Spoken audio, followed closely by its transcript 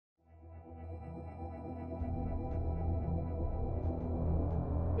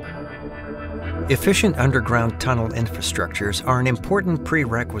Efficient underground tunnel infrastructures are an important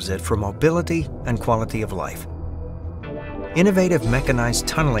prerequisite for mobility and quality of life. Innovative mechanized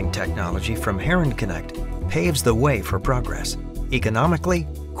tunneling technology from Heron Connect paves the way for progress, economically,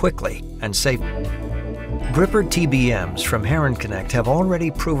 quickly, and safely. Gripper TBMs from Heron Connect have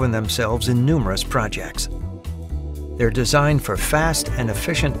already proven themselves in numerous projects. They're designed for fast and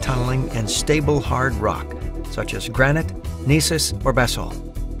efficient tunneling in stable hard rock, such as granite, gneiss, or basalt.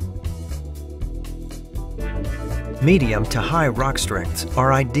 Medium to high rock strengths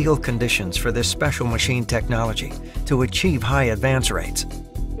are ideal conditions for this special machine technology to achieve high advance rates.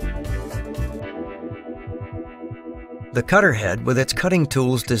 The cutter head, with its cutting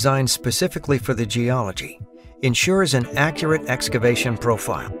tools designed specifically for the geology, ensures an accurate excavation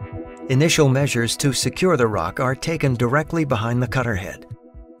profile. Initial measures to secure the rock are taken directly behind the cutter head.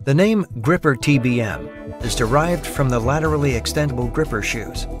 The name Gripper TBM is derived from the laterally extendable gripper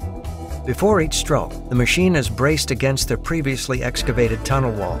shoes. Before each stroke, the machine is braced against the previously excavated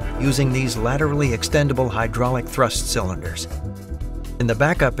tunnel wall using these laterally extendable hydraulic thrust cylinders. In the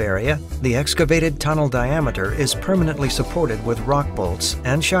backup area, the excavated tunnel diameter is permanently supported with rock bolts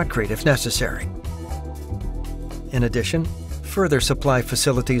and shotcrete if necessary. In addition, further supply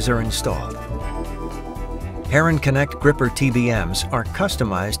facilities are installed. Heron Connect Gripper TBMs are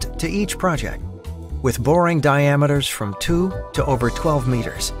customized to each project, with boring diameters from 2 to over 12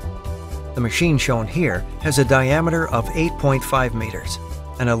 meters. The machine shown here has a diameter of 8.5 meters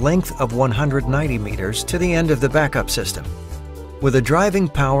and a length of 190 meters to the end of the backup system. With a driving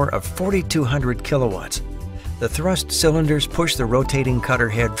power of 4,200 kilowatts, the thrust cylinders push the rotating cutter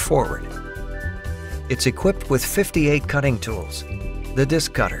head forward. It's equipped with 58 cutting tools, the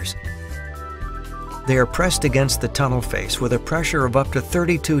disc cutters. They are pressed against the tunnel face with a pressure of up to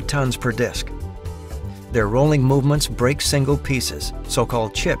 32 tons per disc. Their rolling movements break single pieces,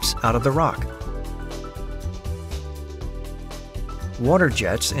 so-called chips, out of the rock. Water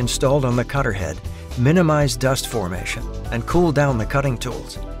jets installed on the cutter head minimize dust formation and cool down the cutting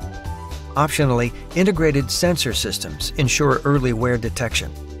tools. Optionally, integrated sensor systems ensure early wear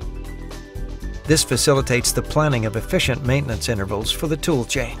detection. This facilitates the planning of efficient maintenance intervals for the tool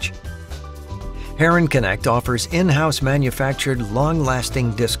change. Heron Connect offers in-house manufactured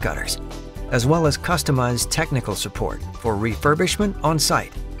long-lasting disc cutters, as well as customized technical support for refurbishment on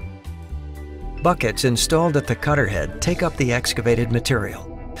site. Buckets installed at the cutter head take up the excavated material.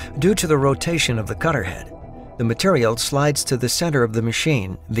 Due to the rotation of the cutter head, the material slides to the center of the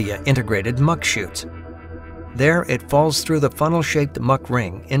machine via integrated muck chutes. There, it falls through the funnel-shaped muck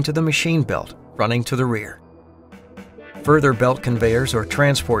ring into the machine belt, running to the rear. Further belt conveyors or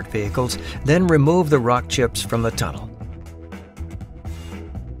transport vehicles then remove the rock chips from the tunnel.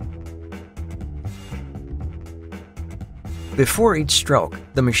 Before each stroke,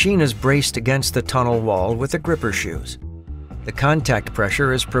 the machine is braced against the tunnel wall with the gripper shoes. The contact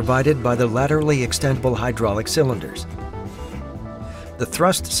pressure is provided by the laterally extendable hydraulic cylinders. The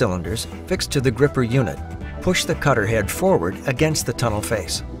thrust cylinders, fixed to the gripper unit, push the cutter head forward against the tunnel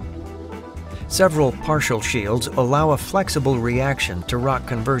face. Several partial shields allow a flexible reaction to rock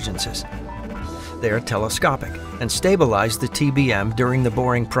convergences. They are telescopic and stabilize the TBM during the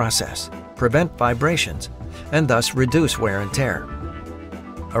boring process, prevent vibrations, and thus reduce wear and tear.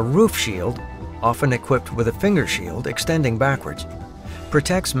 A roof shield, often equipped with a finger shield extending backwards,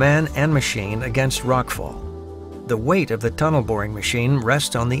 protects man and machine against rockfall. The weight of the tunnel boring machine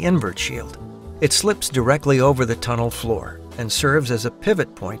rests on the invert shield. It slips directly over the tunnel floor and serves as a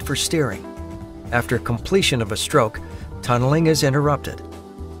pivot point for steering. After completion of a stroke, tunneling is interrupted.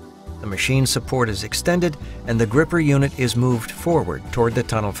 The machine support is extended and the gripper unit is moved forward toward the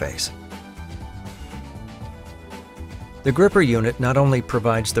tunnel face. The gripper unit not only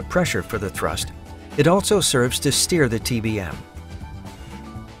provides the pressure for the thrust, it also serves to steer the TBM.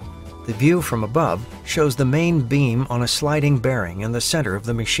 The view from above shows the main beam on a sliding bearing in the center of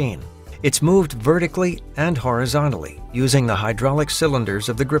the machine. It's moved vertically and horizontally using the hydraulic cylinders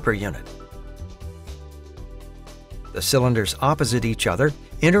of the gripper unit. The cylinders opposite each other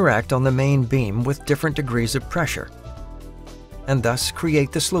interact on the main beam with different degrees of pressure, and thus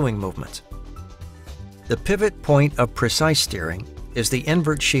create the slewing movements. The pivot point of precise steering is the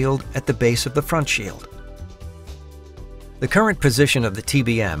invert shield at the base of the front shield. The current position of the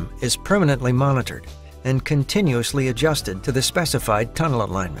TBM is permanently monitored and continuously adjusted to the specified tunnel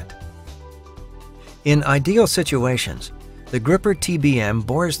alignment. In ideal situations, the gripper TBM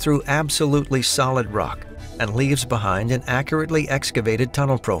bores through absolutely solid rock and leaves behind an accurately excavated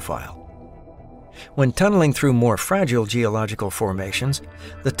tunnel profile. When tunneling through more fragile geological formations,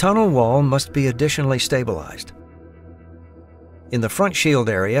 the tunnel wall must be additionally stabilized. In the front shield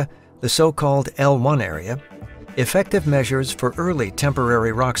area, the so-called L1 area, effective measures for early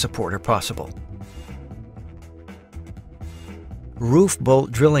temporary rock support are possible. Roof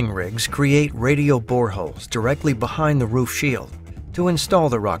bolt drilling rigs create radial boreholes directly behind the roof shield to install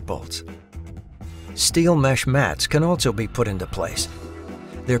the rock bolts. Steel mesh mats can also be put into place.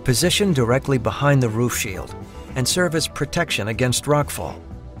 They're positioned directly behind the roof shield and serve as protection against rockfall.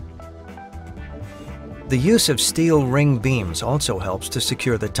 The use of steel ring beams also helps to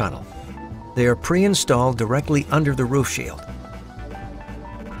secure the tunnel. They are pre-installed directly under the roof shield.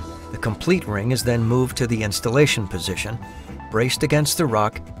 The complete ring is then moved to the installation position, braced against the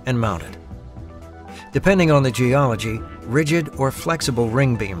rock, and mounted. Depending on the geology, rigid or flexible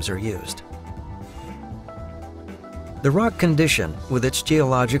ring beams are used. The rock condition, with its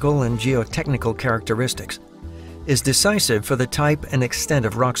geological and geotechnical characteristics, is decisive for the type and extent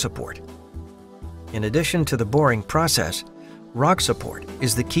of rock support. In addition to the boring process, rock support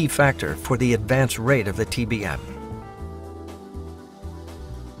is the key factor for the advance rate of the TBM.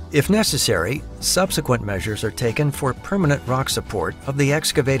 If necessary, subsequent measures are taken for permanent rock support of the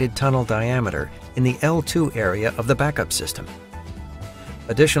excavated tunnel diameter in the L2 area of the backup system.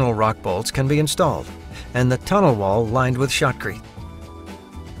 Additional rock bolts can be installed, and the tunnel wall lined with shotcrete.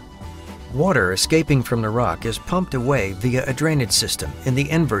 Water escaping from the rock is pumped away via a drainage system in the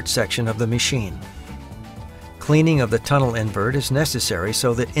invert section of the machine. Cleaning of the tunnel invert is necessary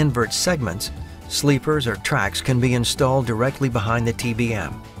so that invert segments, sleepers, or tracks can be installed directly behind the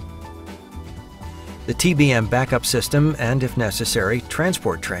TBM. The TBM backup system and, if necessary,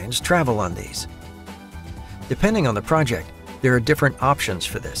 transport trains travel on these. Depending on the project, there are different options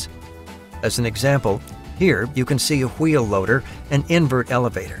for this. As an example, here you can see a wheel loader and invert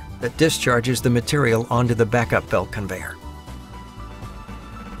elevator that discharges the material onto the backup belt conveyor.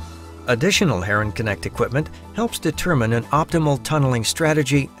 Additional Heron Connect equipment helps determine an optimal tunneling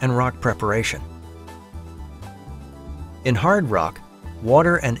strategy and rock preparation. In hard rock,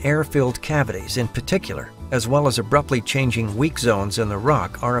 water and air-filled cavities in particular, as well as abruptly changing weak zones in the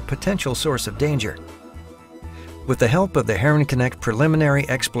rock, are a potential source of danger. With the help of the Heron Connect Preliminary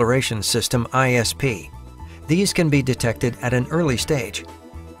Exploration System ISP, these can be detected at an early stage.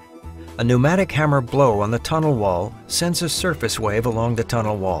 A pneumatic hammer blow on the tunnel wall sends a surface wave along the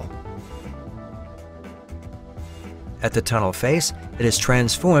tunnel wall. At the tunnel face, it is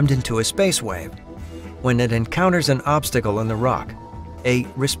transformed into a space wave. When it encounters an obstacle in the rock, a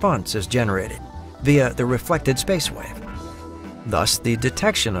response is generated via the reflected space wave. Thus, the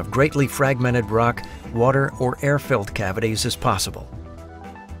detection of greatly fragmented rock, water, or air-filled cavities is possible.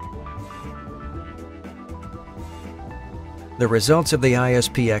 The results of the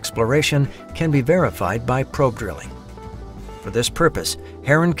ISP exploration can be verified by probe drilling. For this purpose,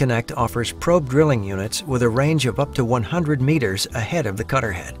 Heron Connect offers probe drilling units with a range of up to 100 meters ahead of the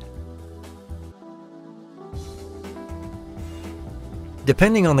cutter head.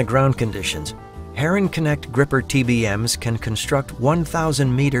 Depending on the ground conditions, Heron Connect gripper TBMs can construct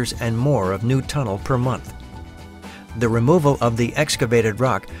 1,000 meters and more of new tunnel per month. The removal of the excavated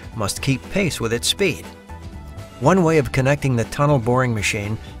rock must keep pace with its speed. One way of connecting the tunnel boring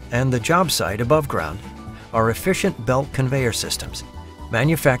machine and the job site above ground are efficient belt conveyor systems,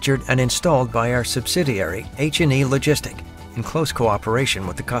 manufactured and installed by our subsidiary H&E Logistic in close cooperation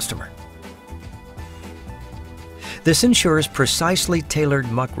with the customer. This ensures precisely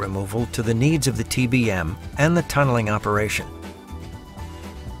tailored muck removal to the needs of the TBM and the tunneling operation.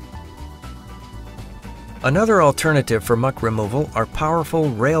 Another alternative for muck removal are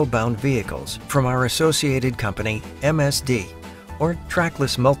powerful rail-bound vehicles from our associated company MSD, or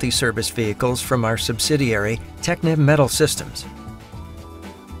trackless multi-service vehicles from our subsidiary Technib Metal Systems.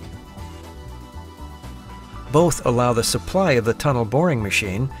 Both allow the supply of the tunnel boring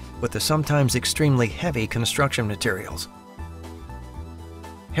machine with the sometimes extremely heavy construction materials.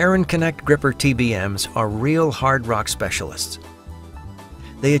 Heron Connect gripper TBMs are real hard rock specialists.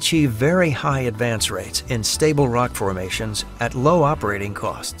 They achieve very high advance rates in stable rock formations at low operating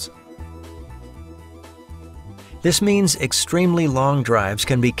costs. This means extremely long drives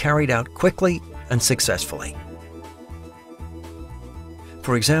can be carried out quickly and successfully.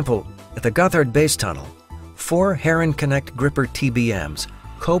 For example, at the Gotthard Base Tunnel, 4 Heron Connect gripper TBMs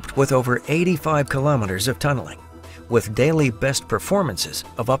coped with over 85 kilometers of tunneling, with daily best performances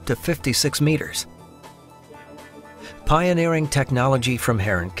of up to 56 meters. Pioneering technology from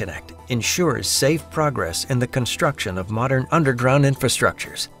Heron Connect ensures safe progress in the construction of modern underground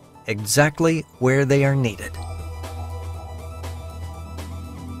infrastructures, exactly where they are needed.